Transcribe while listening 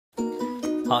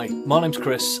Hi, my name's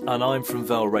Chris and I'm from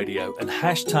Vel Radio, and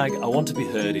hashtag I Want to Be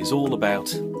Heard is all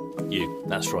about you.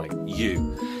 That's right,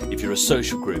 you. If you're a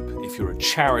social group, if you're a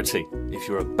charity, if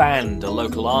you're a band, a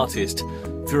local artist,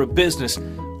 if you're a business,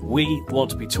 we want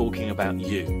to be talking about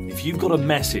you. If you've got a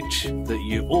message that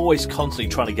you're always constantly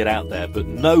trying to get out there but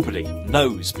nobody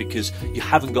knows because you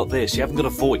haven't got this, you haven't got a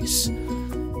voice,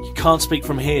 you can't speak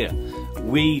from here,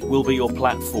 we will be your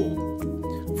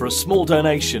platform. For a small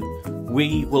donation,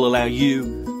 we will allow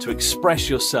you to express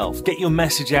yourself, get your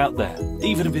message out there,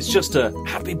 even if it's just a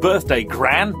happy birthday,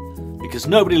 Gran, because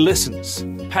nobody listens.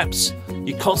 Perhaps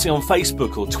you're constantly on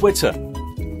Facebook or Twitter,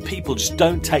 people just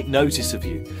don't take notice of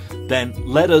you. Then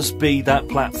let us be that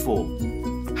platform.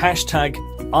 Hashtag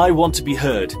I Want to Be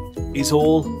Heard is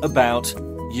all about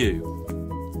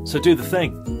you. So do the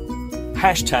thing.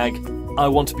 Hashtag I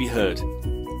Want to Be Heard.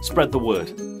 Spread the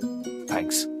word.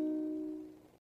 Thanks.